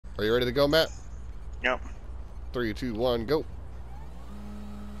Are you ready to go, Matt? Yep. 3, 2, 1, go.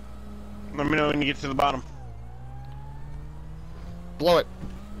 Let me know when you get to the bottom. Blow it.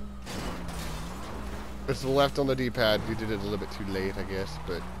 It's the left on the D-pad. You did it a little bit too late, I guess,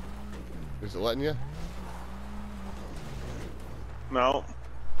 but... Is it letting you? No.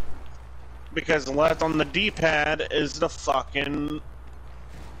 Because left on the D-pad is the fucking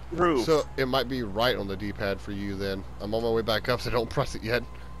roof. So, it might be right on the D-pad for you, then. I'm on my way back up, so don't press it yet.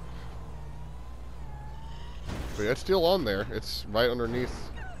 But it's still on there. It's right underneath.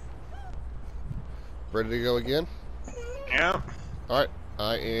 Ready to go again? Yeah. Alright,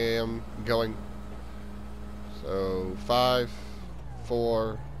 I am going. So, 5,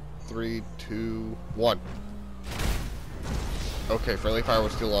 4, 3, 2, 1. Okay, friendly fire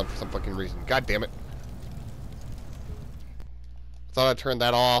was still on for some fucking reason. God damn it. I thought I turned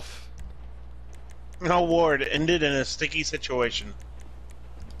that off. No, Ward, ended in a sticky situation.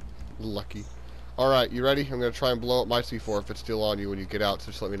 Lucky. Alright, you ready? I'm going to try and blow up my C4 if it's still on you when you get out, so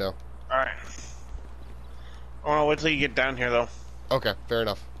just let me know. Alright. I want to wait till you get down here, though. Okay, fair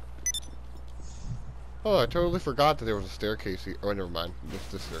enough. Oh, I totally forgot that there was a staircase here. Oh, never mind. It's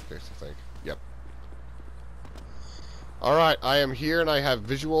the staircase, I think. Yep. Alright, I am here and I have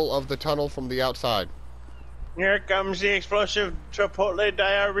visual of the tunnel from the outside. Here comes the explosive chipotle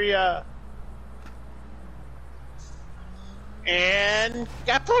diarrhea. And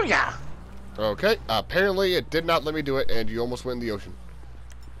Gapuya! Okay, apparently it did not let me do it and you almost went in the ocean.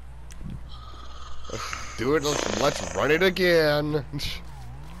 Let's do it. Let's run it again.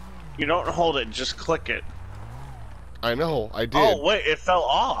 You don't hold it, just click it. I know, I did. Oh, wait, it fell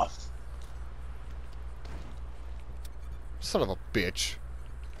off. Son of a bitch.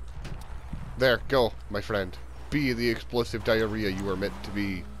 There, go, my friend. Be the explosive diarrhea you were meant to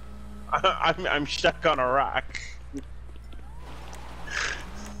be. I'm stuck on a rock.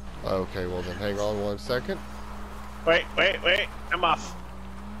 Okay, well then hang on 1 second. Wait, I'm off.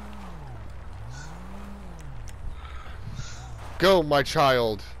 Go, my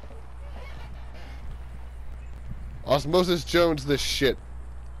child. Osmosis Jones this shit.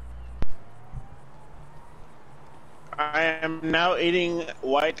 I am now eating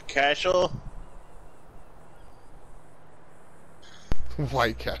White Castle.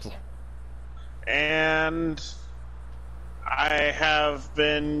 White Castle. And I have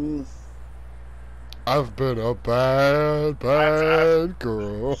been... I've been a bad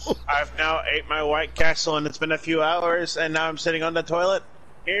girl. I've now ate my White Castle and it's been a few hours and now I'm sitting on the toilet.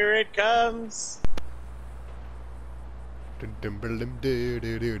 Here it comes. Here it comes.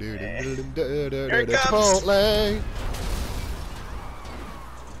 Chipotle.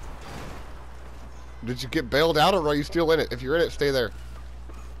 Did you get bailed out or are you still in it? If you're in it, stay there.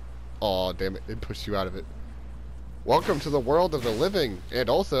 Aw, damn it. It pushed you out of it. Welcome to the world of the living and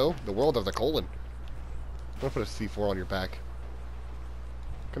also the world of the colon. I'm gonna put a C4 on your back.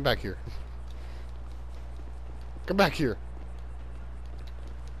 Come back here. Come back here.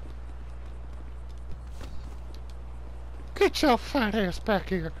 Get your fat ass back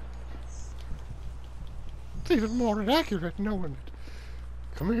here. It's even more inaccurate knowing it.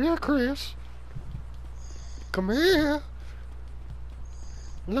 Come here, Chris. Come here.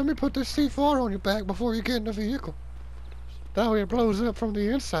 Let me put this C4 on your back before you get in the vehicle. That way it blows up from the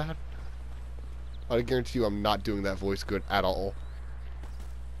inside. I guarantee you I'm not doing that voice good at all.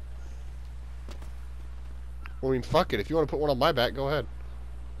 I mean, fuck it. If you want to put one on my back, go ahead.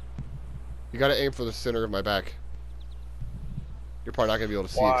 You gotta aim for the center of my back. You're probably not gonna be able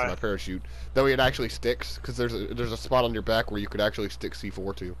to see it because my parachute. That way it actually sticks, because there's a spot on your back where you could actually stick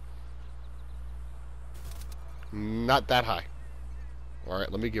C4 to. Not that high.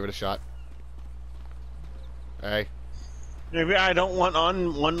 Alright, let me give it a shot. Hey. Maybe I don't want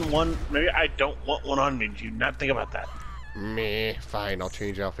one. Maybe I don't want one on me. Do you not think about that? Meh. Fine, I'll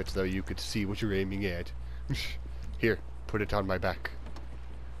change outfits though. You could see what you're aiming at. Here, put it on my back.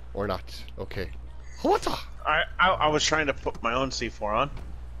 Or not. Okay. What the? I was trying to put my own C4 on.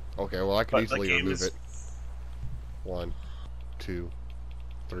 Okay, well I can But easily the game remove is... it. 1, 2,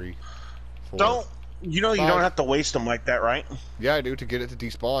 3, 4. Don't. You know 5. you don't have to waste them like that, right? Yeah, I do to get it to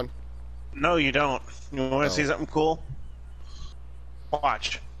despawn. No, you don't. You want to see something cool?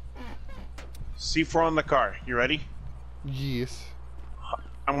 Watch. C4 on the car. You ready? Yes.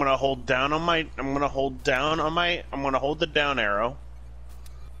 I'm gonna hold down on my. I'm gonna hold the down arrow.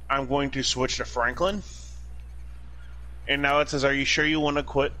 I'm going to switch to Franklin. And now it says, "Are you sure you want to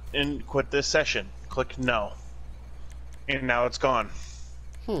quit this session?" Click no. And now it's gone.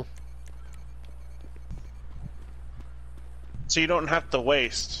 So you don't have to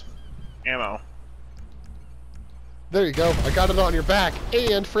waste ammo. There you go. I got it on your back,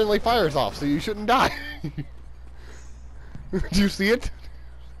 and friendly fire's off, so you shouldn't die. Do you see it?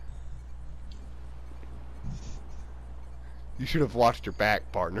 You should have watched your back,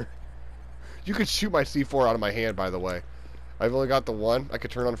 partner. You could shoot my C4 out of my hand, by the way. I've only got the one. I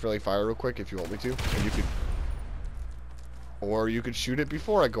could turn on friendly fire real quick if you want me to. And you could... Or you could shoot it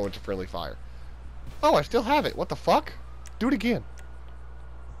before I go into friendly fire. Oh, I still have it. What the fuck? Do it again.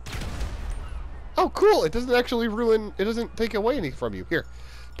 Oh, cool. It doesn't actually ruin... It doesn't take away any from you. Here.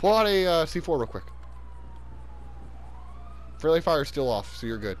 Pull out a C4 real quick. Friendly fire's still off, so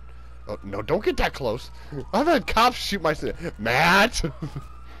you're good. Oh, no, don't get that close. I've had cops shoot my... Matt!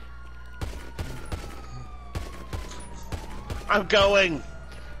 I'm going!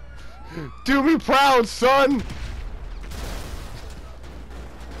 Do me proud, son!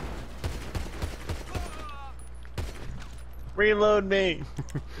 Reload me!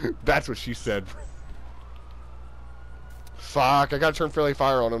 That's what she said. Fuck, I gotta turn friendly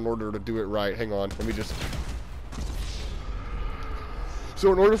fire on in order to do it right. Hang on, let me just...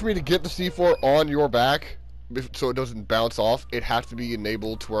 So in order for me to get the C4 on your back, so it doesn't bounce off, it has to be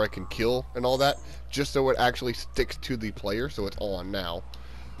enabled to where I can kill and all that, just so it actually sticks to the player, so it's on now.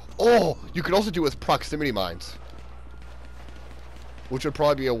 Oh, you could also do it with proximity mines, which would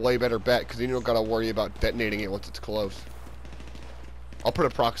probably be a way better bet, because then you don't gotta worry about detonating it once it's close. I'll put a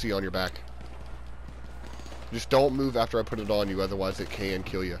proxy on your back. Just don't move after I put it on you, otherwise it can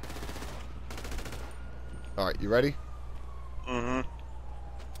kill you. Alright, you ready? Mm-hmm.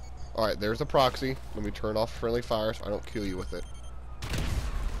 Alright, there's a proxy. Let me turn off friendly fire so I don't kill you with it.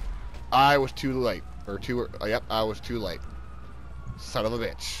 I was too late. Yep, I was too late. Son of a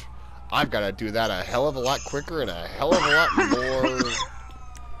bitch. I've got to do that a hell of a lot quicker and a hell of a lot more...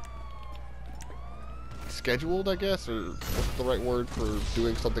 scheduled, I guess? Or what's the right word for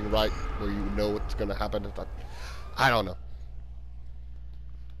doing something right where you know what's going to happen? I don't know.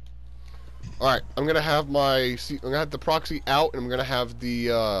 Alright, I'm gonna have the proxy out, and I'm gonna have the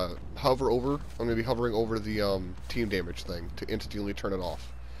hover over. I'm gonna be hovering over the team damage thing to instantly turn it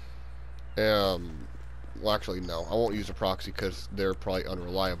off. Well, actually, no, I won't use a proxy because they're probably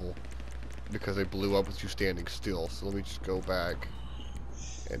unreliable because they blew up with you standing still. So let me just go back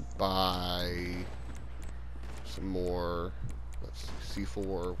and buy some more. Let's see,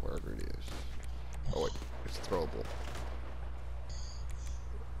 C4, wherever it is. Oh wait, it's throwable.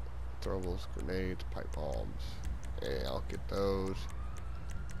 Throwables, grenades, pipe bombs. Yeah, I'll get those.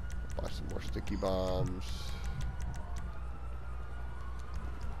 Buy some more sticky bombs.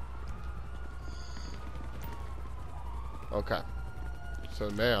 Okay. So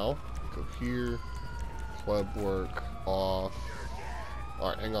now, go here. Club work off.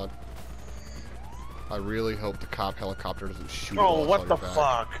 Alright, hang on. I really hope the cop helicopter doesn't shoot. Oh, what the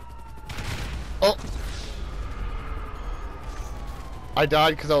fuck? Oh! I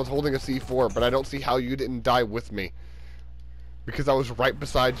died because I was holding a C4, but I don't see how you didn't die with me. Because I was right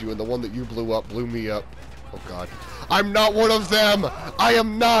beside you, and the one that you blew up blew me up. Oh god. I'm not one of them! I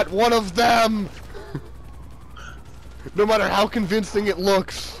am not one of them! No matter how convincing it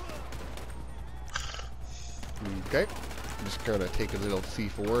looks. Okay. I'm just gonna take a little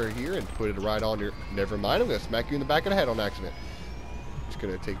C4 here and put it right on your... Never mind, I'm gonna smack you in the back of the head on accident. Just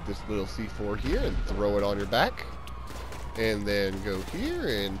gonna take this little C4 here and throw it on your back. And then go here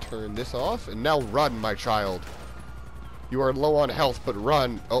and turn this off. And now run, my child. You are low on health, but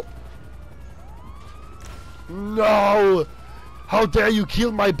run. Oh. No! How dare you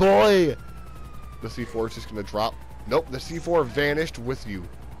kill my boy! The C4 is just going to drop. Nope, the C4 vanished with you.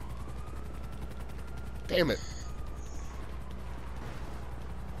 Damn it.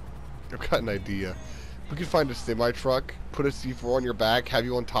 I've got an idea. We could find a semi-truck, put a C4 on your back, have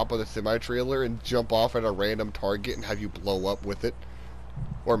you on top of the semi-trailer, and jump off at a random target and have you blow up with it.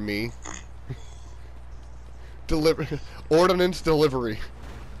 Or me. Ordnance delivery.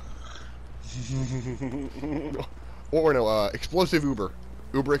 Or no, explosive Uber.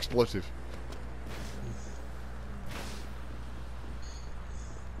 Uber explosive.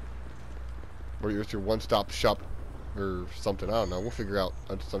 Or it's your one-stop shop or something. I don't know. We'll figure out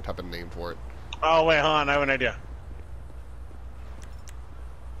some type of name for it. Oh, wait, hold on. I have an idea.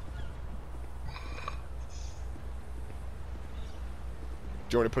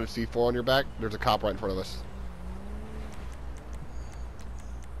 Do you want to put a C4 on your back? There's a cop right in front of us.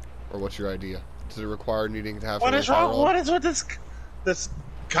 Or what's your idea? Does it require needing to have... What is wrong? What is with this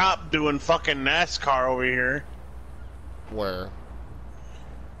cop doing fucking NASCAR over here? Where?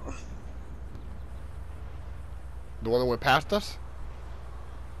 The one that went past us?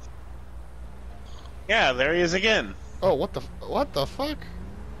 Yeah, there he is again. Oh, what the fuck?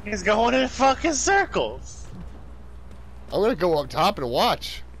 He's going in fucking circles. I'm gonna go up top and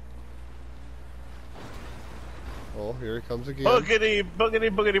watch. Oh, here he comes again. Boogity, boogity,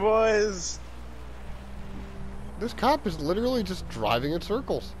 boogity, boys. This cop is literally just driving in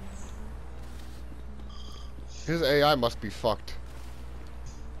circles. His AI must be fucked.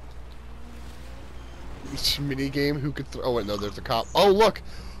 Mini game, who could throw? Oh wait, no, there's a cop. Oh look,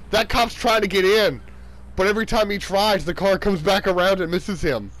 that cop's trying to get in, but every time he tries, the car comes back around and misses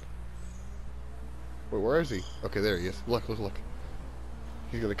him. Wait, where is he? Okay, there he is. Look, look, look.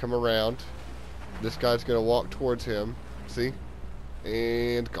 He's gonna come around. This guy's gonna walk towards him. See?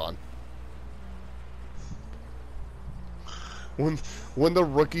 And gone. When the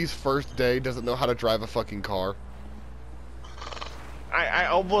rookie's first day doesn't know how to drive a fucking car. I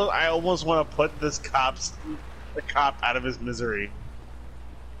almost want to put the cop out of his misery.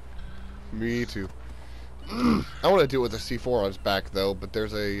 Me too. I want to do it with a C4 on his back though, but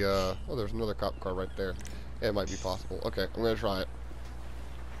there's a oh, there's another cop car right there. It might be possible. Okay, I'm gonna try it.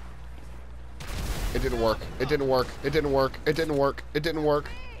 It didn't work. It didn't work. It didn't work. It didn't work. It didn't work.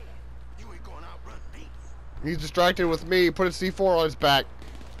 He's distracted with me. Put a C4 on his back.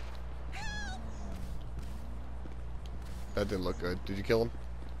 That didn't look good. Did you kill him?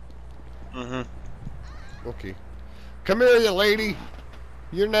 Mm-hmm. Okay. Come here, you lady.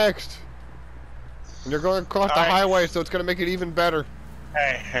 You're next. And you're going across the highway, so it's going to make it even better.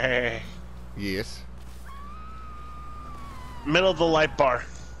 Hey, hey. Yes. Middle of the light bar.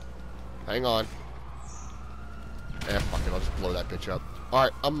 Hang on. Eh, fuck it. I'll just blow that bitch up.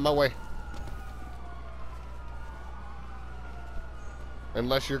 Alright, I'm on my way.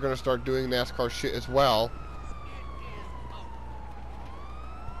 Unless you're going to start doing NASCAR shit as well.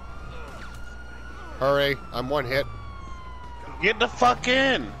 Hurry. I'm one hit. Get the fuck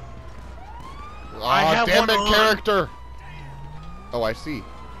in. Oh, damn it, character. Oh, I see.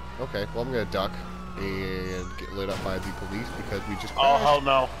 Okay, well, I'm going to duck and get lit up by the police because we just crashed. Oh, hell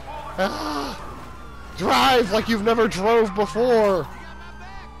no. Ah, drive like you've never drove before.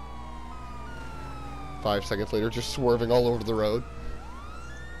 5 seconds later, just swerving all over the road.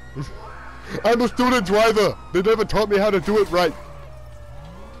 I'm a student driver. They never taught me how to do it right.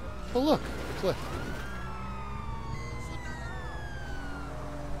 Oh, look. A cliff.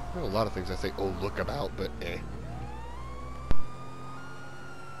 There are a lot of things I say, oh, look about, but eh.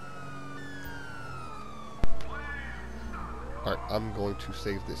 Alright, I'm going to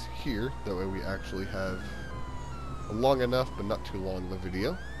save this here. That way we actually have a long enough, but not too long of a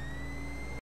video.